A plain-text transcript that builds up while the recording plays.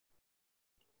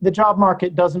the job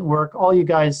market doesn't work. All you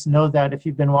guys know that if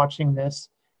you've been watching this.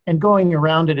 And going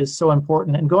around it is so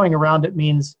important. And going around it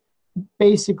means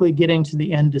basically getting to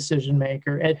the end decision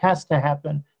maker. It has to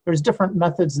happen. There's different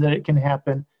methods that it can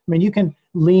happen. I mean, you can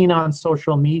lean on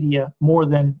social media more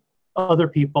than other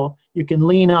people. You can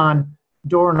lean on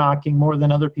door knocking more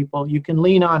than other people. You can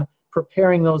lean on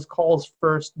preparing those calls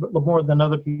first more than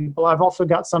other people. I've also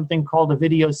got something called a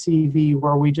video CV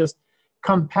where we just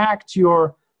compact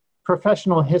your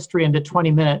professional history into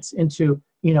 20 minutes into,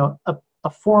 a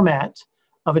format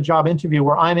of a job interview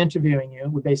where I'm interviewing you.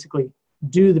 We basically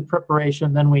do the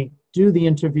preparation, then we do the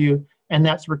interview, and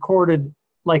that's recorded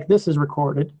like this is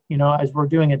recorded, as we're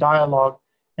doing a dialogue,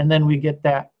 and then we get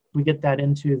that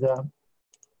into the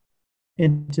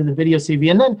video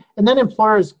CV, and then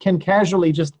employers can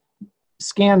casually just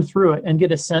scan through it and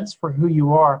get a sense for who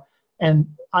you are. And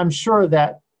I'm sure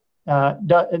that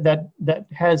that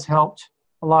has helped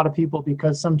a lot of people,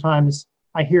 because sometimes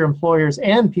I hear employers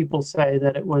and people say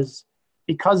that it was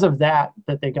because of that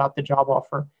they got the job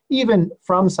offer, even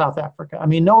from South Africa. I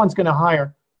mean, no one's going to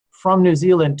hire from New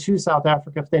Zealand to South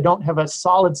Africa if they don't have a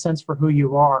solid sense for who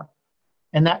you are.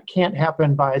 And that can't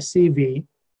happen by a CV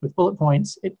with bullet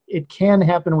points. It can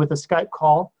happen with a Skype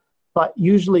call, but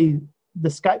usually the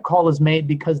Skype call is made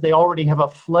because they already have a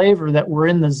flavor that we're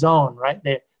in the zone, right?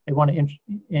 They want to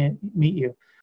meet you.